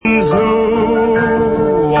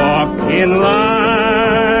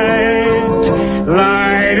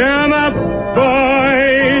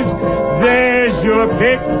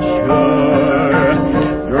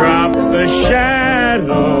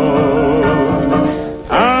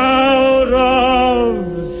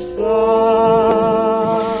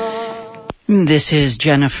This is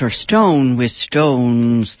Jennifer Stone with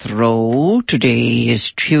Stone's Throw. Today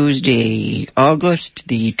is Tuesday, August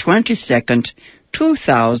the 22nd,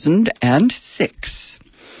 2006.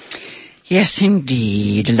 Yes,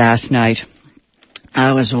 indeed. Last night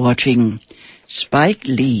I was watching Spike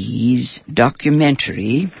Lee's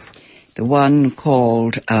documentary, the one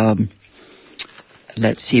called, When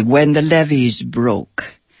the Levees Broke.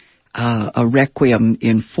 A Requiem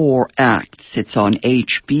in 4 acts. It's on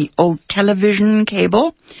HBO television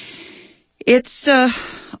cable. It's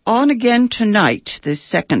on again tonight, the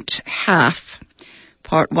second half.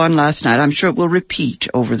 Part 1 last night. I'm sure it will repeat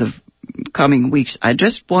over the coming weeks. I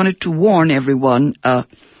just wanted to warn everyone. I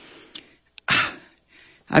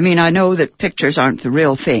know that pictures aren't the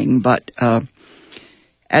real thing, but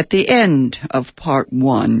at the end of Part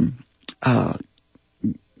 1,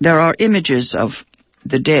 there are images of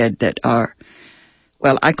the dead that are,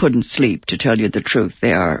 well, I couldn't sleep, to tell you the truth.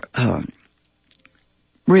 They are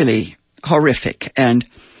really horrific. And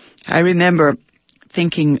I remember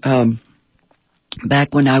thinking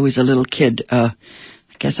back when I was a little kid, I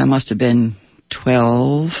guess I must have been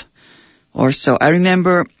 12 or so. I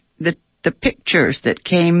remember the pictures that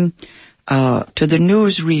came to the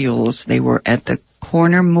newsreels. They were at the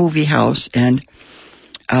corner movie house, and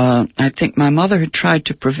I think my mother had tried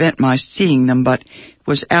to prevent my seeing them, but it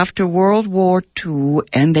was after World War II,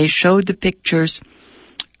 and they showed the pictures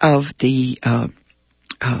of the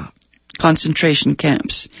concentration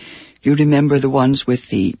camps. You remember the ones with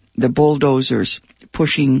the bulldozers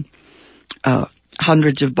pushing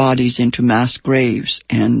hundreds of bodies into mass graves,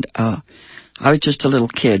 and I was just a little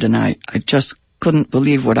kid, and I just couldn't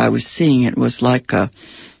believe what I was seeing. It was like a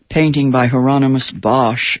painting by Hieronymus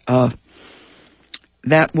Bosch.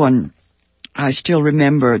 That one, I still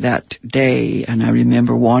remember that day, and I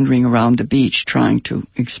remember wandering around the beach trying to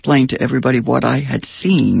explain to everybody what I had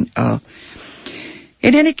seen.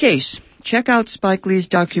 In any case, check out Spike Lee's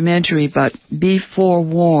documentary, but be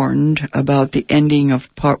forewarned about the ending of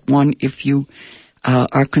Part 1 if you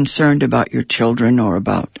are concerned about your children or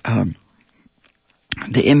about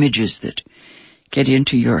the images that get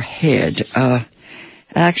into your head.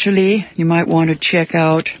 Actually, you might want to check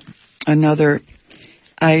out another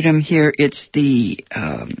item here. It's the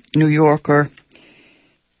New Yorker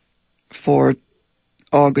for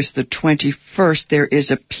August the 21st. There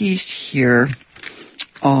is a piece here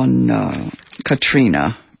on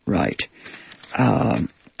Katrina, right?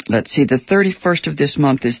 Let's see, the 31st of this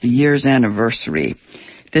month is the year's anniversary.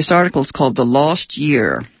 This article is called The Lost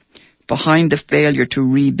Year, Behind the Failure to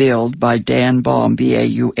Rebuild by Dan Baum,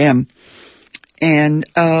 B-A-U-M. And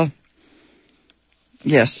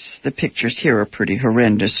yes, the pictures here are pretty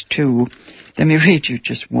horrendous, too. Let me read you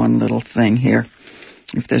just one little thing here.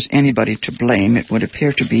 If there's anybody to blame, it would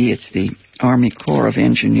appear to be it's the Army Corps of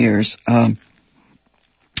Engineers.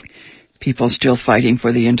 People still fighting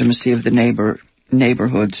for the intimacy of the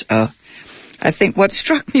neighborhoods. I think what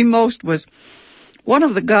struck me most was one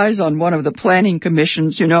of the guys on one of the planning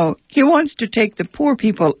commissions, he wants to take the poor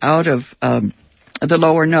people out of the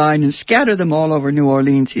lower 9 and scatter them all over New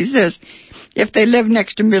Orleans. He says, if they live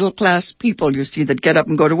next to middle-class people, you see, that get up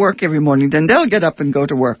and go to work every morning, then they'll get up and go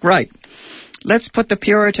to work. Right. Let's put the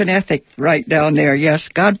Puritan ethic right down there. Yes,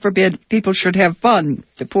 God forbid people should have fun.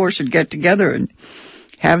 The poor should get together and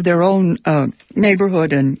have their own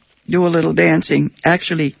neighborhood and do a little dancing.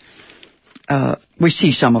 Actually, we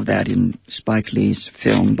see some of that in Spike Lee's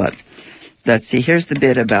film, but let's see. Here's the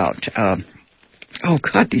bit about, oh,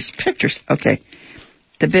 God, these pictures. Okay.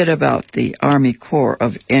 The bit about the Army Corps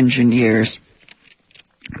of Engineers.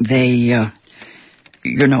 They,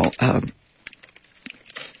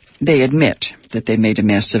 they admit that they made a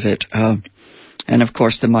mess of it. And, of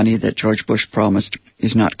course, the money that George Bush promised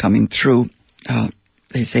is not coming through.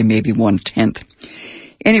 They say maybe 1/10.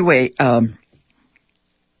 Anyway,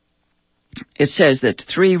 it says that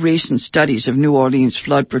 3 recent studies of New Orleans'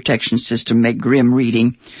 flood protection system make grim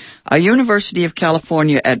reading. A University of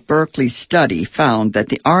California at Berkeley study found that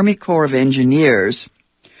the Army Corps of Engineers,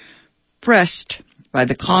 pressed by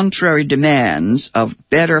the contrary demands of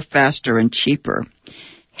better, faster, and cheaper,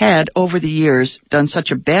 had over the years done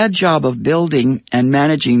such a bad job of building and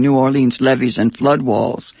managing New Orleans levees and flood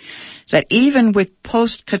walls that even with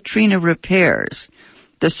post-Katrina repairs,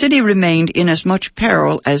 the city remained in as much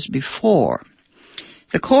peril as before.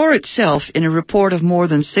 The Corps itself, in a report of more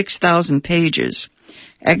than 6,000 pages,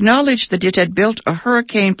 acknowledged that it had built a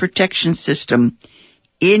hurricane protection system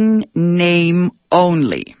in name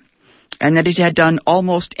only, and that it had done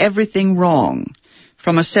almost everything wrong,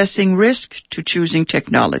 from assessing risk to choosing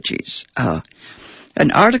technologies.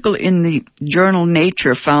 An article in the journal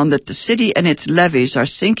Nature found that the city and its levees are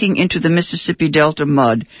sinking into the Mississippi Delta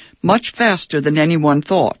mud much faster than anyone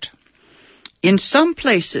thought. In some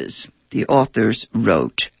places, the authors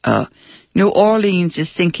wrote, New Orleans is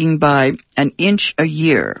sinking by an inch a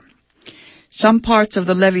year. Some parts of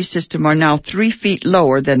the levee system are now 3 feet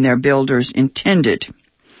lower than their builders intended.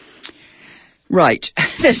 Right.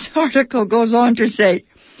 This article goes on to say,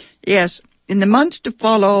 yes, in the months to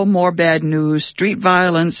follow, more bad news. Street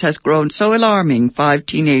violence has grown so alarming. 5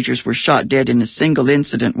 teenagers were shot dead in a single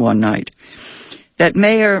incident one night. That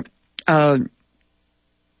mayor, the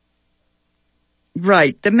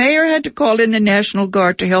mayor had to call in the National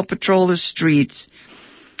Guard to help patrol the streets.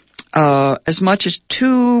 As much as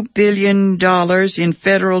 $2 billion in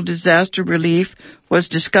federal disaster relief was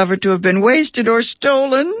discovered to have been wasted or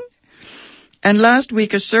stolen. And last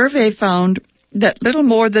week, a survey found that little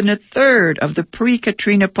more than a third of the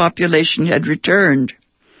pre-Katrina population had returned.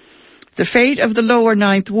 The fate of the lower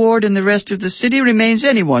Ninth Ward and the rest of the city remains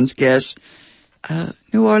anyone's guess.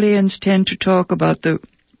 New Orleans tend to talk about the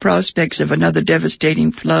prospects of another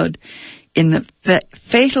devastating flood in the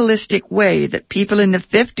fatalistic way that people in the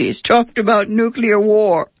 50s talked about nuclear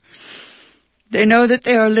war. They know that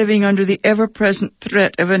they are living under the ever-present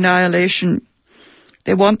threat of annihilation.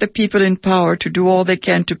 They want the people in power to do all they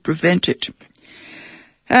can to prevent it.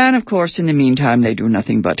 And, of course, in the meantime, they do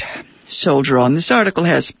nothing but soldier on. This article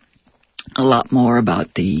has a lot more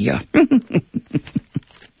about the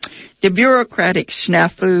the bureaucratic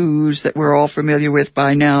snafus that we're all familiar with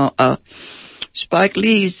by now. Spike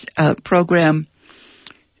Lee's program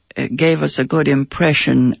gave us a good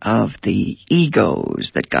impression of the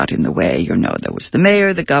egos that got in the way. You know, there was the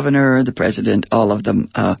mayor, the governor, the president, all of them.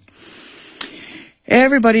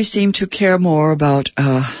 Everybody seemed to care more about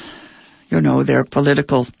their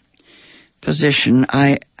political position.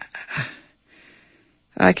 I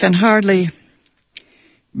can hardly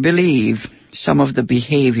believe some of the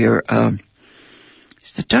behavior.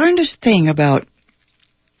 It's the darndest thing about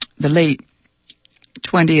the late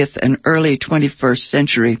 20th and early 21st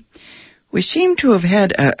century. We seem to have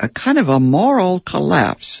had a kind of a moral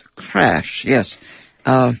crash, yes.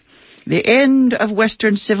 The end of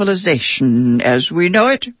Western civilization as we know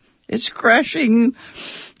it is crashing.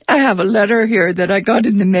 I have a letter here that I got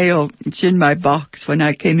in the mail. It's in my box when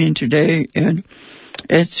I came in today, and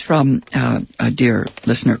it's from a dear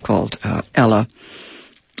listener called Ella,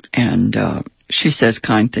 and she says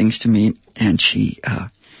kind things to me, and she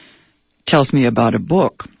tells me about a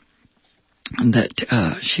book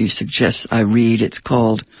that she suggests I read. It's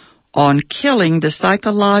called On Killing, the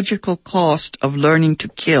Psychological Cost of Learning to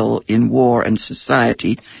Kill in War and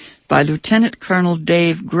Society by Lieutenant Colonel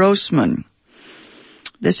Dave Grossman.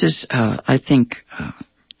 This is, I think,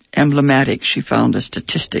 emblematic. She found a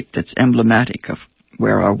statistic that's emblematic of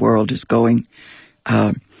where our world is going.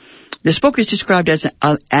 This book is described as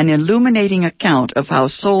an illuminating account of how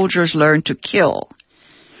soldiers learn to kill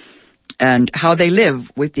and how they live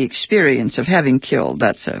with the experience of having killed.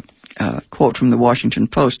 That's a quote from the Washington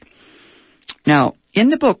Post. Now, in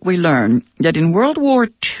the book, we learn that in World War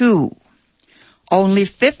II, only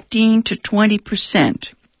 15 to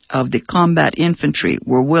 20% of the combat infantry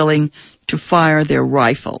were willing to fire their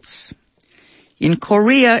rifles. In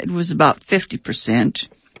Korea, it was about 50%.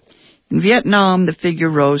 In Vietnam, the figure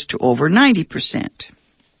rose to over 90%.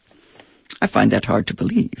 I find that hard to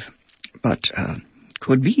believe, but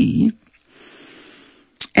could be.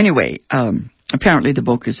 Anyway, apparently the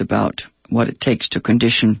book is about what it takes to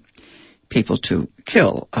condition people to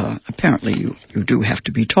kill. Apparently you do have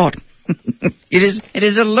to be taught. It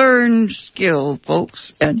is a learned skill,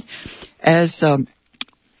 folks. And as a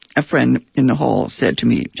friend in the hall said to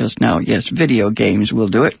me just now, yes, video games will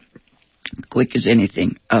do it. Quick as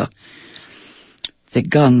anything. The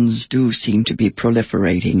guns do seem to be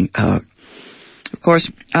proliferating. Of course,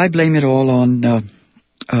 I blame it all on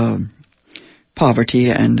poverty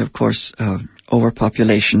and, of course,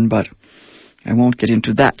 overpopulation, but I won't get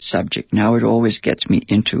into that subject now. It always gets me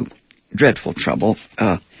into dreadful trouble.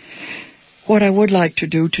 What I would like to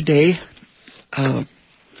do today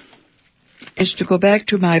is to go back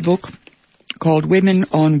to my book called Women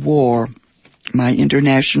on War, my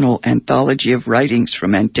international anthology of writings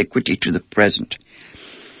from antiquity to the present.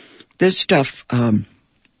 This stuff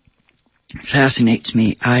fascinates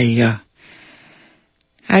me.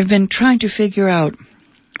 I've been trying to figure out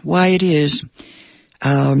why it is.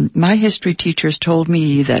 My history teachers told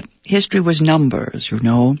me that history was numbers, you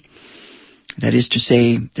know. That is to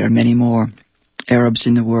say, there are many more Arabs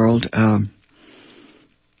in the world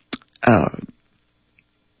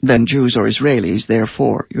than Jews or Israelis,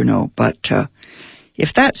 therefore, you know. But if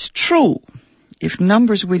that's true, if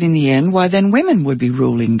numbers win in the end, why then women would be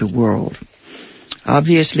ruling the world.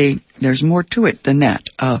 Obviously, there's more to it than that.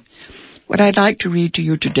 What I'd like to read to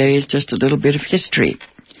you today is just a little bit of history.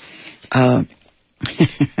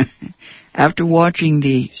 After watching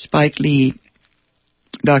the Spike Lee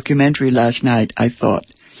documentary last night, I thought,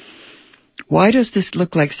 why does this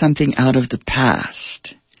look like something out of the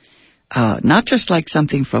past? Not just like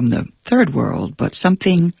something from the third world, but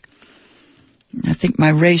something, I think my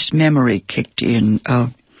race memory kicked in.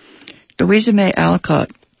 Louisa May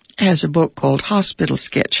Alcott has a book called Hospital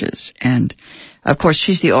Sketches, and of course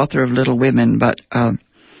she's the author of Little Women, but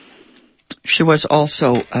she was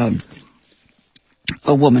also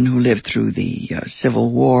a woman who lived through the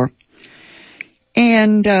Civil War.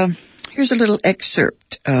 And here's a little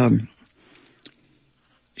excerpt.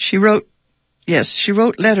 She wrote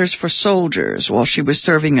letters for soldiers while she was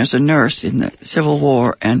serving as a nurse in the Civil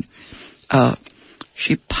War, and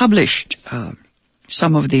she published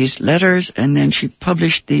some of these letters, and then she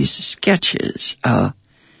published these sketches.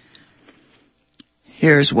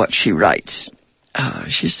 Here's what she writes.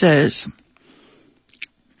 She says,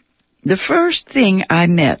 "The first thing I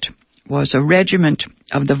met was a regiment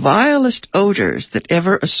of the vilest odors that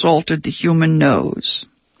ever assaulted the human nose.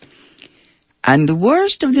 And the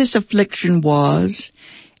worst of this affliction was,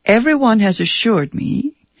 everyone has assured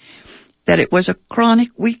me that it was a chronic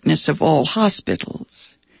weakness of all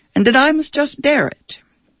hospitals, and that I must just bear it.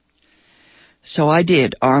 So I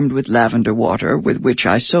did, armed with lavender water, with which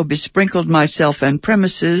I so besprinkled myself and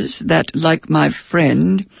premises that, like my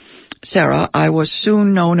friend Sarah, I was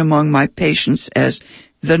soon known among my patients as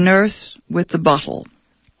the nurse with the bottle.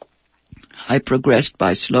 I progressed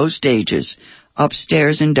by slow stages,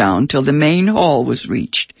 upstairs and down, till the main hall was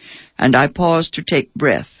reached, and I paused to take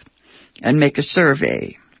breath and make a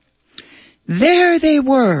survey. There they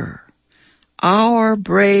were, our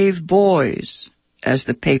brave boys, as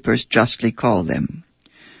the papers justly call them.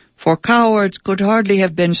 For cowards could hardly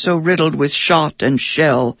have been so riddled with shot and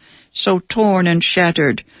shell, so torn and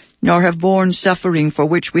shattered, nor have borne suffering for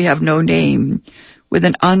which we have no name, with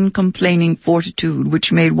an uncomplaining fortitude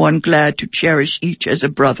which made one glad to cherish each as a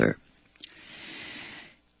brother.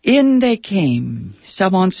 In they came,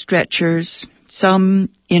 some on stretchers, some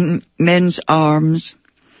in men's arms,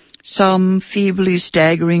 some feebly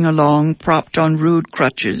staggering along, propped on rude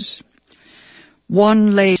crutches.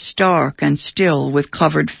 One lay stark and still with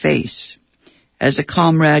covered face, as a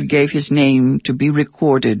comrade gave his name to be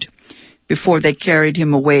recorded before they carried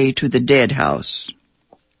him away to the dead house.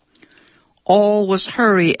 All was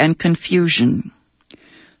hurry and confusion.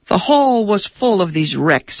 The hall was full of these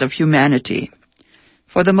wrecks of humanity,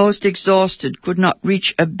 for the most exhausted could not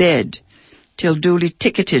reach a bed till duly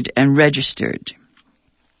ticketed and registered.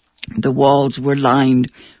 The walls were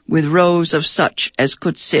lined with rows of such as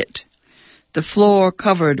could sit, the floor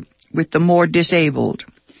covered with the more disabled,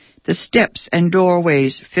 the steps and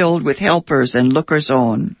doorways filled with helpers and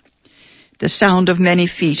lookers-on. The sound of many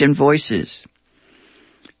feet and voices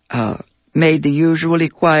made the usually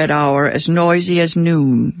quiet hour as noisy as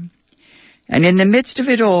noon. And in the midst of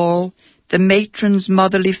it all, the matron's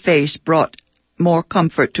motherly face brought more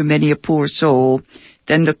comfort to many a poor soul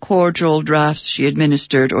than the cordial draughts she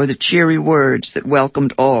administered or the cheery words that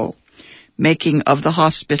welcomed all, making of the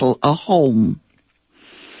hospital a home."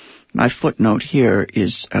 My footnote here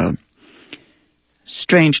is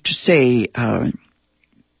strange to say.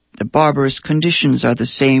 The barbarous conditions are the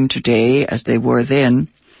same today as they were then,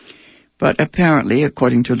 but apparently,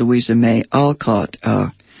 according to Louisa May Alcott,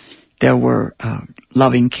 there were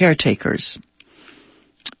loving caretakers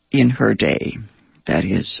in her day. That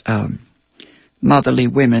is, motherly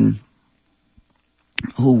women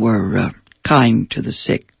who were kind to the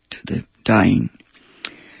sick, to the dying.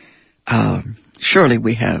 Surely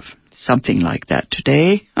we have something like that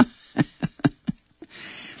today.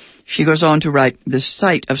 She goes on to write, "The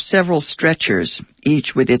sight of several stretchers,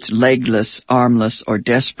 each with its legless, armless, or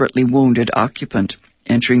desperately wounded occupant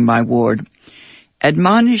entering my ward,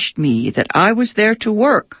 admonished me that I was there to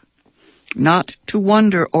work, not to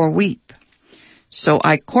wonder or weep. So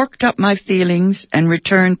I corked up my feelings and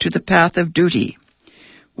returned to the path of duty,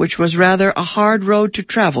 which was rather a hard road to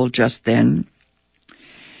travel just then.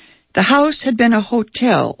 The house had been a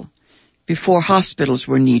hotel before hospitals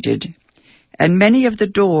were needed, and many of the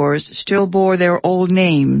doors still bore their old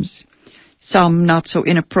names, some not so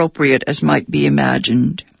inappropriate as might be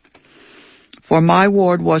imagined. For my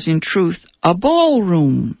ward was in truth a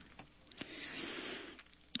ballroom,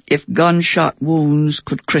 if gunshot wounds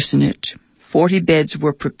could christen it. 40 beds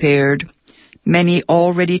were prepared, many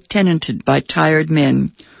already tenanted by tired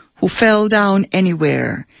men who fell down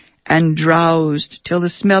anywhere and drowsed till the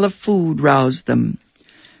smell of food roused them.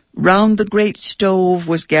 Round the great stove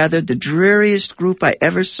was gathered the dreariest group I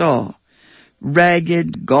ever saw,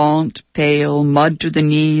 ragged, gaunt, pale, mud to the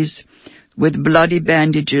knees, with bloody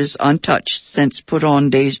bandages untouched since put on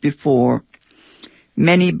days before,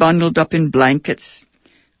 many bundled up in blankets,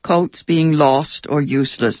 coats being lost or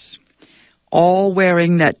useless, all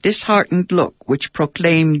wearing that disheartened look which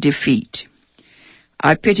proclaimed defeat.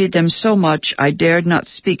 I pitied them so much I dared not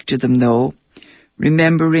speak to them, though,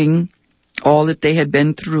 remembering all that they had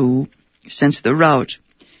been through since the rout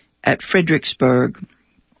at Fredericksburg.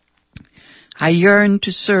 I yearned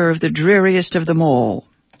to serve the dreariest of them all.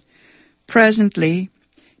 Presently,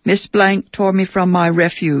 Miss Blank tore me from my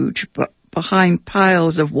refuge behind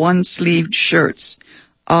piles of one-sleeved shirts,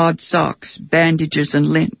 odd socks, bandages, and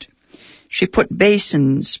lint. She put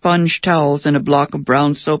basins, sponge towels, and a block of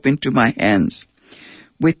brown soap into my hands,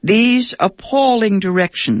 with these appalling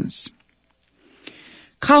directions.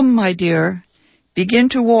 Come, my dear, begin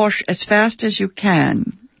to wash as fast as you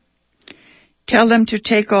can. Tell them to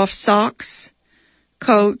take off socks,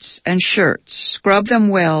 coats, and shirts. Scrub them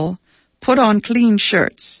well, put on clean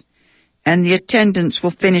shirts, and the attendants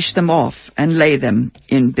will finish them off and lay them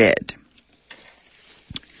in bed.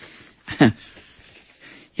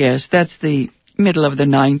 Yes, that's the middle of the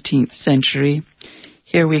 19th century.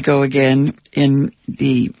 Here we go again in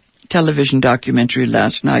the television documentary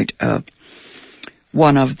last night.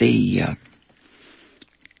 One of the,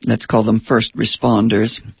 let's call them first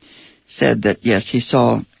responders, said that, yes, he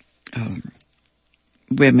saw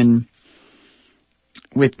women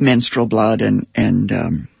with menstrual blood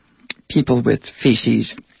and people with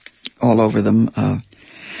feces all over them.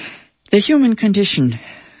 The human condition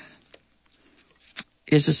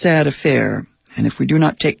is a sad affair, and if we do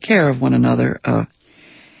not take care of one another,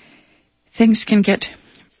 things can get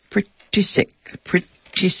pretty sick,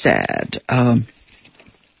 pretty sad.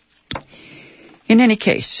 In any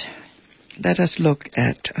case, let us look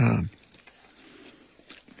at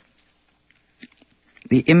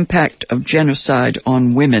the impact of genocide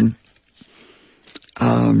on women.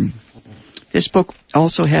 This book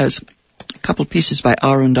also has a couple pieces by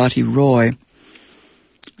Arundhati Roy.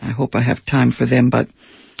 I hope I have time for them, but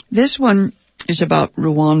this one is about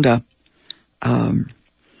Rwanda.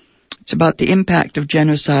 It's about the impact of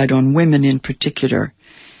genocide on women in particular.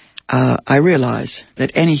 I realize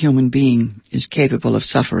that any human being is capable of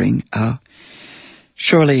suffering.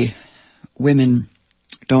 Surely women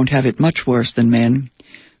don't have it much worse than men.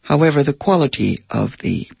 However, the quality of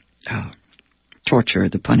the torture,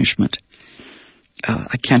 the punishment,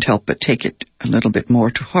 I can't help but take it a little bit more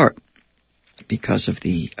to heart because of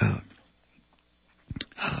the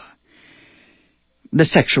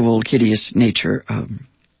sexual, hideous nature.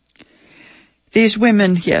 These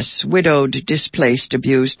women, yes, widowed, displaced,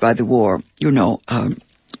 abused by the war. You know,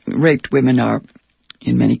 raped women are,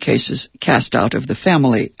 in many cases, cast out of the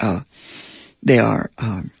family. They are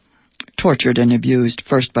tortured and abused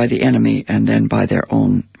first by the enemy and then by their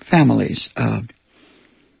own families.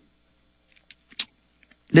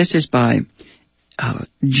 This is by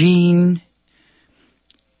Jean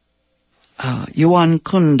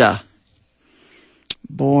Yuankunda,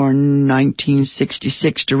 born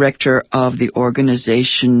 1966, director of the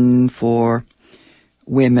Organization for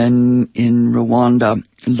Women in Rwanda,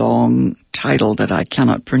 long title that I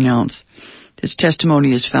cannot pronounce. This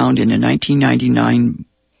testimony is found in a 1999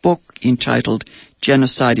 book entitled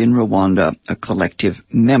Genocide in Rwanda, A Collective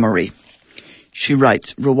Memory. She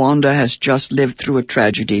writes, Rwanda has just lived through a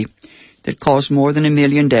tragedy that caused more than 1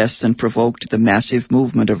 million deaths and provoked the massive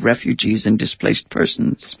movement of refugees and displaced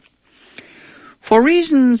persons. For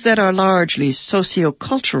reasons that are largely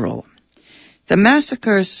socio-cultural, the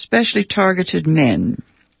massacres especially targeted men.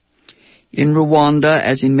 In Rwanda,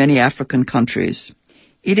 as in many African countries,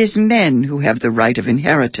 it is men who have the right of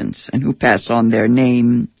inheritance and who pass on their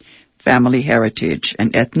name, family heritage,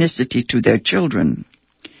 and ethnicity to their children.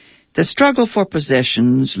 The struggle for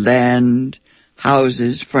possessions, land,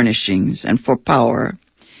 houses, furnishings, and for power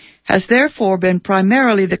has therefore been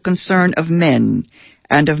primarily the concern of men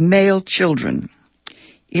and of male children.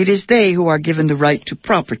 It is they who are given the right to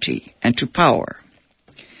property and to power.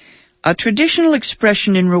 A traditional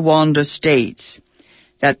expression in Rwanda states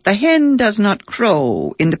that the hen does not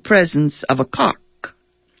crow in the presence of a cock.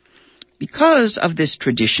 Because of this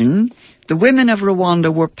tradition, the women of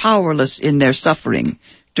Rwanda were powerless in their suffering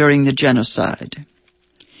during the genocide.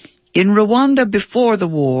 In Rwanda before the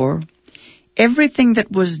war, everything that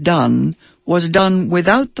was done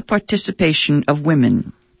without the participation of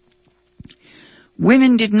women.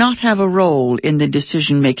 Women did not have a role in the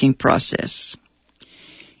decision-making process.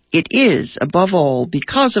 It is, above all,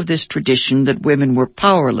 because of this tradition that women were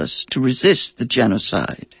powerless to resist the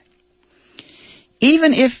genocide.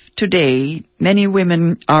 Even if today many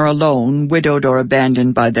women are alone, widowed, or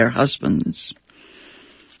abandoned by their husbands,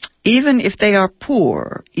 even if they are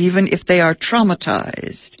poor, even if they are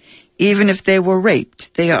traumatized, even if they were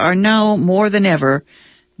raped, they are now more than ever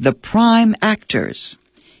the prime actors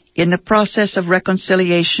in the process of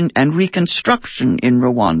reconciliation and reconstruction in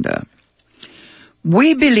Rwanda.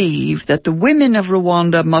 We believe that the women of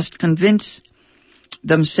Rwanda must convince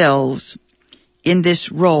themselves in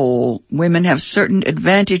this role. Women have certain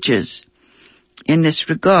advantages in this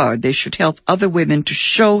regard. They should help other women to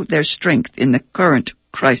show their strength in the current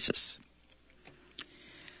crisis.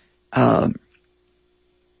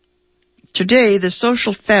 Today, the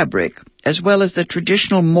social fabric, as well as the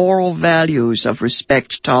traditional moral values of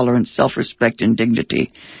respect, tolerance, self-respect, and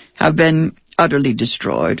dignity, have been utterly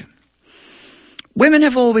destroyed. Women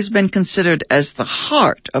have always been considered as the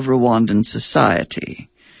heart of Rwandan society,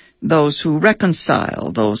 those who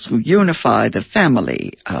reconcile, those who unify the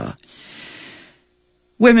family.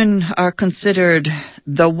 Women are considered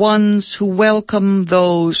the ones who welcome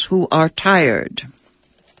those who are tired.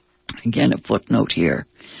 Again, a footnote here.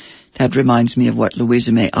 That reminds me of what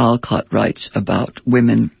Louisa May Alcott writes about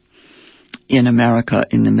women in America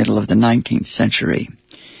in the middle of the 19th century.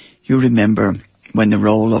 You remember when the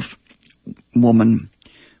role of woman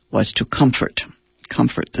was to comfort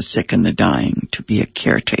the sick and the dying, to be a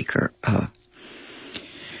caretaker.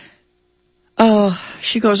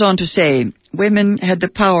 She goes on to say, women had the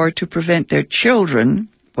power to prevent their children,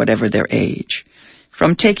 whatever their age,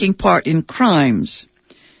 from taking part in crimes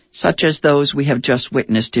such as those we have just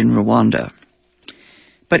witnessed in Rwanda.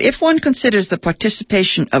 But if one considers the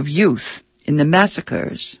participation of youth in the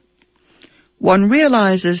massacres, one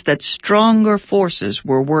realizes that stronger forces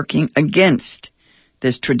were working against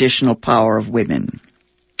this traditional power of women.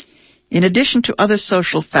 In addition to other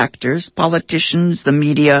social factors, politicians, the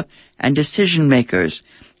media, and decision-makers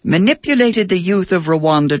manipulated the youth of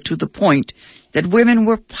Rwanda to the point that women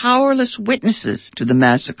were powerless witnesses to the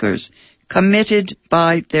massacres committed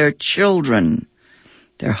by their children,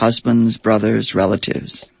 their husbands, brothers,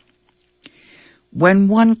 relatives. When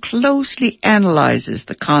one closely analyzes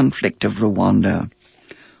the conflict of Rwanda,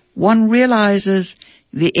 one realizes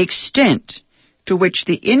the extent to which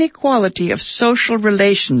the inequality of social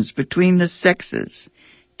relations between the sexes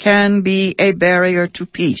can be a barrier to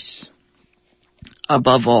peace.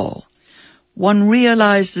 Above all, one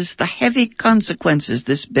realizes the heavy consequences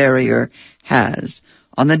this barrier has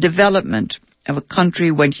on the development of a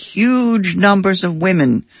country when huge numbers of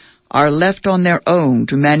women are left on their own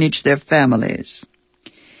to manage their families.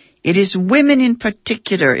 It is women in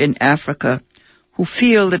particular in Africa who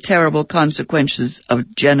feel the terrible consequences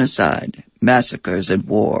of genocide, massacres, and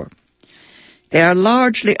war. They are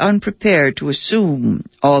largely unprepared to assume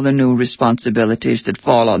all the new responsibilities that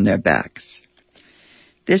fall on their backs.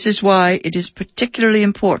 This is why it is particularly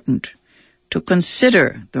important to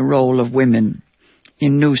consider the role of women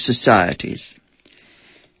in new societies.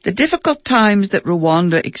 The difficult times that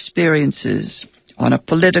Rwanda experiences on a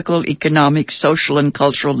political, economic, social, and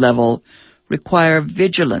cultural level require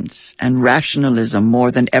vigilance and rationalism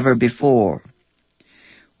more than ever before.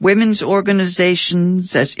 Women's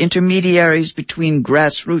organizations as intermediaries between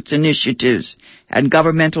grassroots initiatives and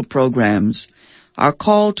governmental programs are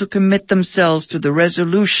called to commit themselves to the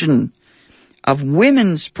resolution of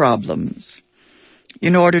women's problems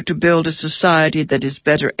in order to build a society that is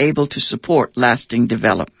better able to support lasting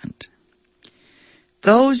development.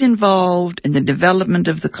 Those involved in the development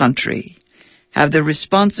of the country have the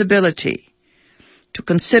responsibility to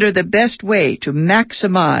consider the best way to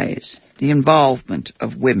maximize the involvement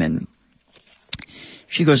of women.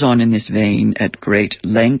 She goes on in this vein at great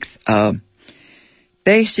length.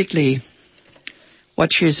 Basically, what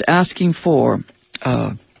she is asking for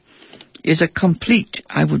is a complete,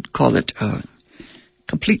 I would call it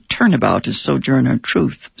complete turnabout, as Sojourner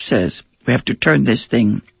Truth says. We have to turn this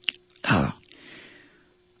thing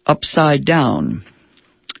upside down.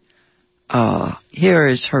 Here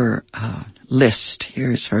is her list.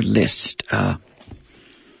 Here's her list.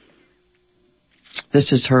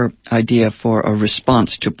 This is her idea for a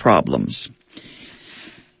response to problems.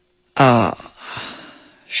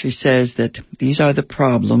 She says that these are the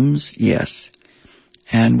problems, yes,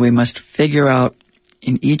 and we must figure out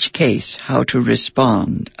in each case how to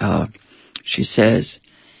respond. She says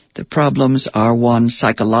the problems are: 1,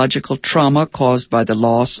 psychological trauma caused by the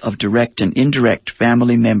loss of direct and indirect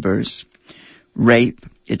family members, rape,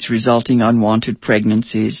 its resulting unwanted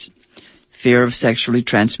pregnancies, fear of sexually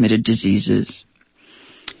transmitted diseases.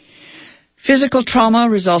 Physical trauma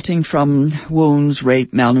resulting from wounds,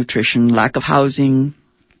 rape, malnutrition, lack of housing,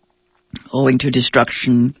 owing to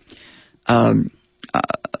destruction,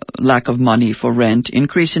 lack of money for rent,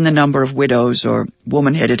 increase in the number of widows or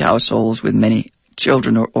woman-headed households with many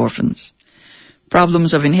children or orphans,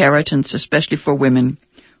 problems of inheritance, especially for women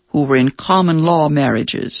who were in common law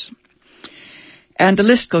marriages. And the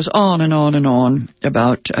list goes on and on and on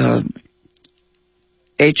about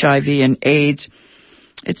HIV and AIDS.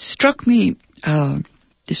 It struck me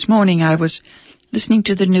this morning. I was listening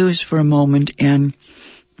to the news for a moment, and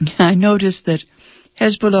I noticed that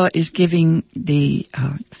Hezbollah is giving the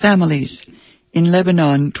families in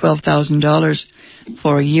Lebanon $12,000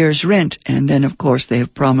 for a year's rent, and then, of course, they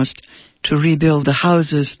have promised to rebuild the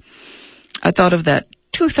houses. I thought of that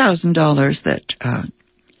 $2,000 that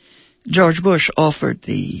George Bush offered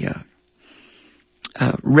the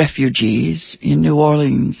refugees in New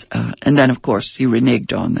Orleans, and then, of course, he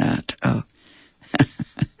reneged on that.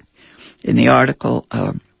 In the article,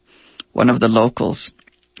 one of the locals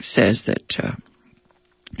says that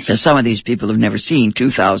some of these people have never seen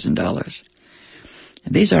 $2,000.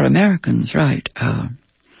 These are Americans, right?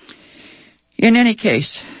 In any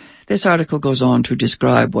case, this article goes on to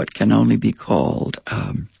describe what can only be called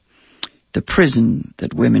the prison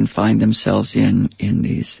that women find themselves in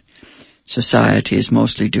these societies,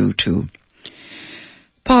 mostly due to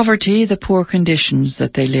poverty, the poor conditions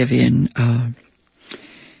that they live in.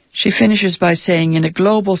 She finishes by saying, in a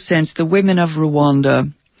global sense, the women of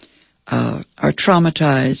Rwanda are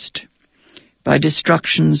traumatized by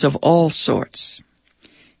destructions of all sorts.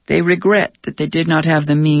 They regret that they did not have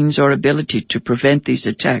the means or ability to prevent these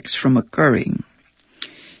attacks from occurring.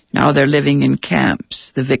 Now they're living in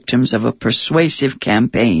camps, the victims of a persuasive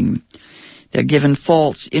campaign. They're given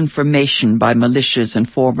false information by militias and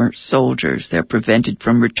former soldiers. They're prevented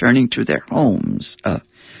from returning to their homes.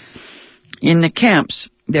 In the camps,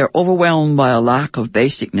 they're overwhelmed by a lack of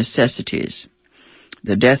basic necessities.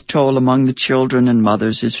 The death toll among the children and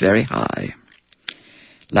mothers is very high.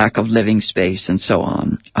 Lack of living space and so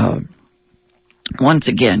on. Once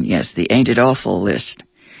again, yes, the Ain't It Awful list.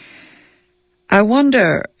 I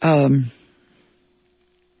wonder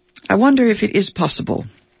if it is possible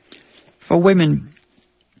for women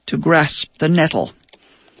to grasp the nettle,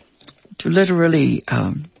 to literally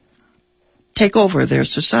take over their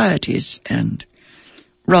societies and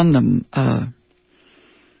run them.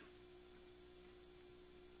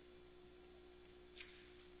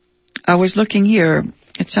 I was looking here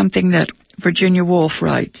at something that Virginia Woolf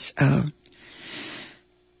writes.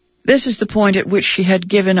 This is the point at which she had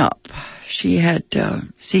given up. She had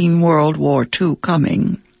seen World War II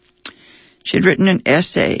coming. She had written an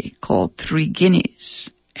essay called 3 Guineas,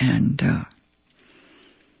 and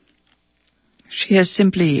she has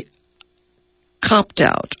simply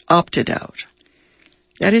opted out.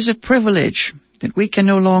 That is a privilege that we can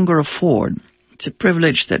no longer afford. It's a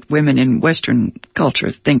privilege that women in Western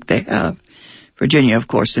culture think they have. Virginia, of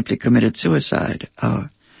course, simply committed suicide.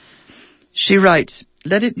 She writes,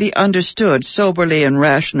 "Let it be understood soberly and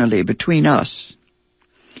rationally between us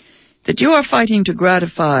that you are fighting to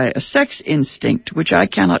gratify a sex instinct which I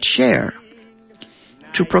cannot share,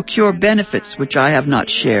 to procure benefits which I have not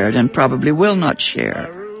shared and probably will not share,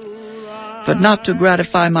 but not to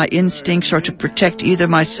gratify my instincts or to protect either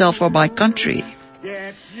myself or my country.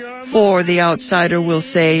 For the outsider will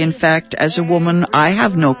say, in fact, as a woman, I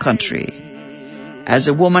have no country. As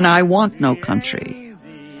a woman, I want no country.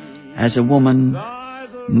 As a woman,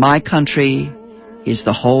 my country is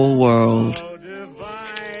the whole world."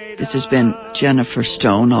 This has been Jennifer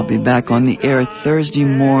Stone. I'll be back on the air Thursday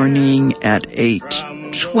morning at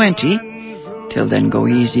 8:20. Till then, go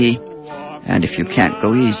easy. And if you can't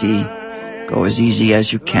go easy, go as easy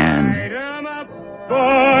as you can.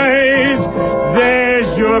 Boys,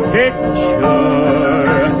 there's your picture.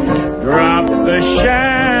 Drop the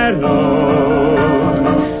shadow.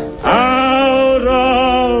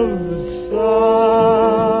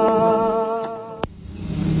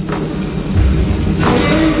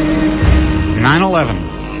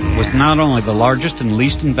 Was not only the largest and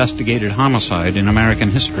least investigated homicide in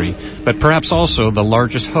American history, but perhaps also the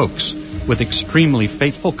largest hoax, with extremely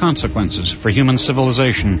fateful consequences for human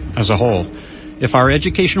civilization as a whole. If our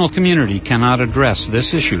educational community cannot address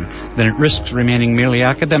this issue, then it risks remaining merely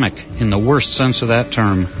academic in the worst sense of that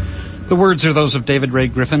term. The words are those of David Ray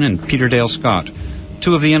Griffin and Peter Dale Scott,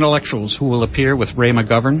 two of the intellectuals who will appear with Ray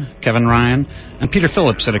McGovern, Kevin Ryan, and Peter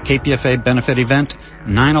Phillips at a KPFA benefit event,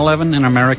 9/11 in America.